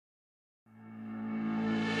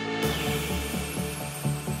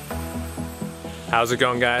How's it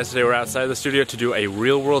going, guys? Today we're outside the studio to do a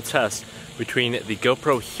real-world test between the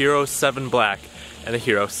GoPro Hero 7 Black and the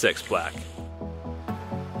Hero 6 Black.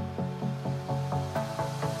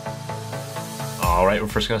 Alright, we're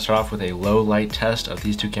first going to start off with a low light test of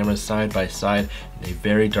these two cameras side by side in a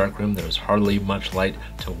very dark room. There was hardly much light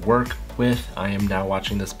to work with. I am now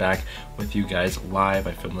watching this back with you guys live.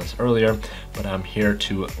 I filmed this earlier, but I'm here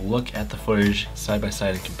to look at the footage side by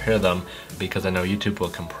side and compare them because I know YouTube will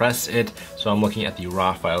compress it. So I'm looking at the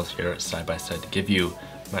raw files here side by side to give you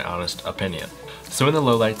my honest opinion. So in the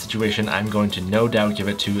low light situation, I'm going to no doubt give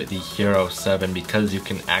it to the Hero 7 because you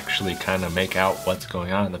can actually kind of make out what's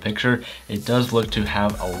going on in the picture. It does look to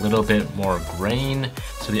have a little bit more grain,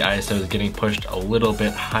 so the ISO is getting pushed a little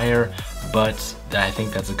bit higher, but I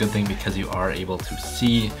think that's a good thing because you are able to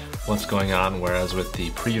see what's going on, whereas with the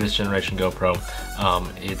previous generation GoPro,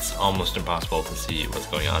 it's almost impossible to see what's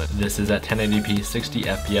going on. This is at 1080p 60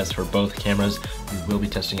 FPS for both cameras. We will be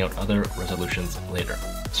testing out other resolutions later.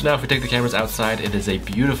 So now if we take the cameras outside, it is a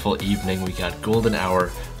beautiful evening. We got golden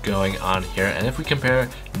hour going on here, and if we compare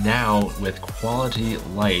now with quality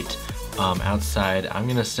light outside, I'm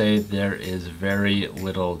gonna say there is very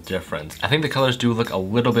little difference. I think the colors do look a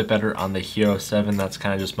little bit better on the Hero 7. That's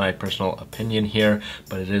kind of just my personal opinion here,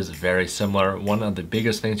 but it is very similar. One of the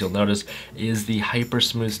biggest things you'll notice is the hyper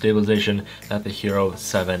smooth stabilization that the Hero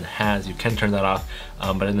 7 has. You can turn that off,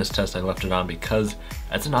 but in this test I left it on because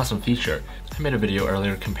that's an awesome feature. I made a video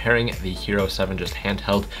earlier comparing the Hero 7 just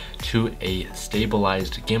handheld to a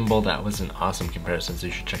stabilized gimbal. That was an awesome comparison, so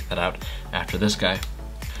you should check that out after this guy.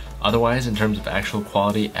 Otherwise, in terms of actual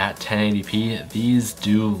quality at 1080p, these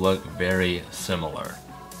do look very similar.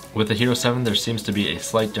 With the Hero 7, there seems to be a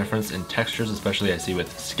slight difference in textures, especially I see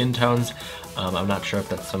with skin tones. I'm not sure if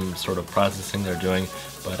that's some sort of processing they're doing,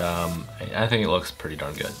 but I think it looks pretty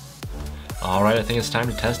darn good. Alright, I think it's time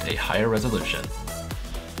to test a higher resolution.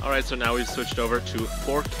 Alright, so now we've switched over to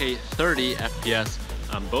 4K 30 FPS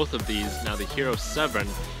on both of these. Now the Hero 7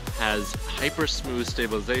 has hyper smooth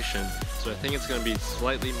stabilization, so I think it's going to be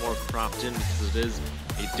slightly more cropped in because it is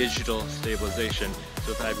a digital stabilization.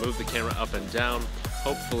 So if I move the camera up and down,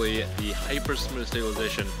 hopefully the hyper smooth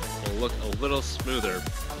stabilization will look a little smoother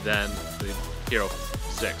than the Hero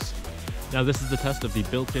 6. Now this is the test of the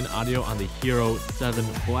built-in audio on the Hero 7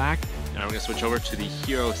 Black. Now we're going to switch over to the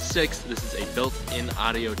Hero 6. This is a built-in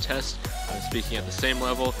audio test. I'm speaking at the same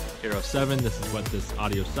level. Hero 7, this is what this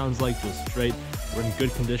audio sounds like, feels straight. We're in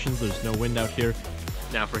good conditions, there's no wind out here.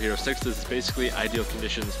 Now for Hero 6, this is basically ideal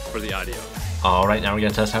conditions for the audio. Alright, now we're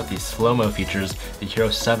going to test out the slow-mo features. The Hero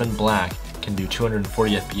 7 Black can do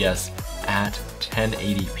 240 FPS at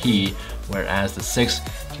 1080p, whereas the 6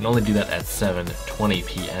 can only do that at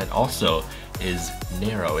 720p, and it also is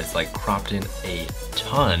narrow. It's like cropped in a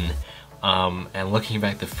ton. And looking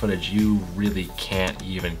back the footage, you really can't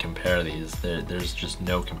even compare these. There's just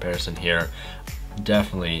no comparison here.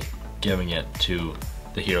 Definitely giving it to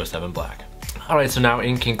the Hero 7 Black. Alright, so now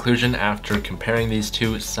in conclusion, after comparing these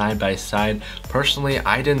two side by side, personally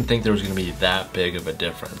I didn't think there was going to be that big of a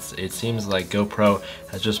difference. It seems like GoPro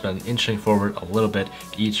has just been inching forward a little bit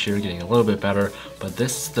each year, getting a little bit better, but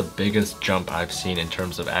this is the biggest jump I've seen in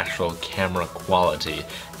terms of actual camera quality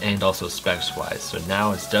and also specs wise. So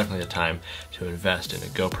now is definitely the time to invest in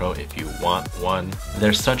a GoPro if you want one.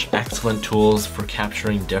 There's such excellent tools for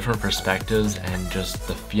capturing different perspectives, and just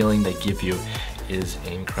the feeling they give you is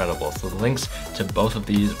incredible. So the links to both of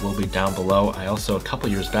these will be down below. I also, a couple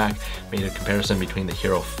years back, made a comparison between the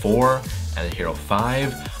Hero 4 and the Hero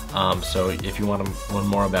 5. So if you want to learn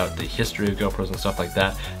more about the history of GoPros and stuff like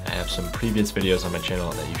that, I have some previous videos on my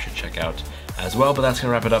channel that you should check out as well. But that's going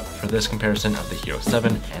to wrap it up for this comparison of the Hero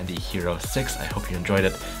 7 and the Hero 6. I hope you enjoyed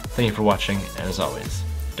it. Thank you for watching, and as always,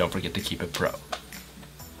 don't forget to keep it pro.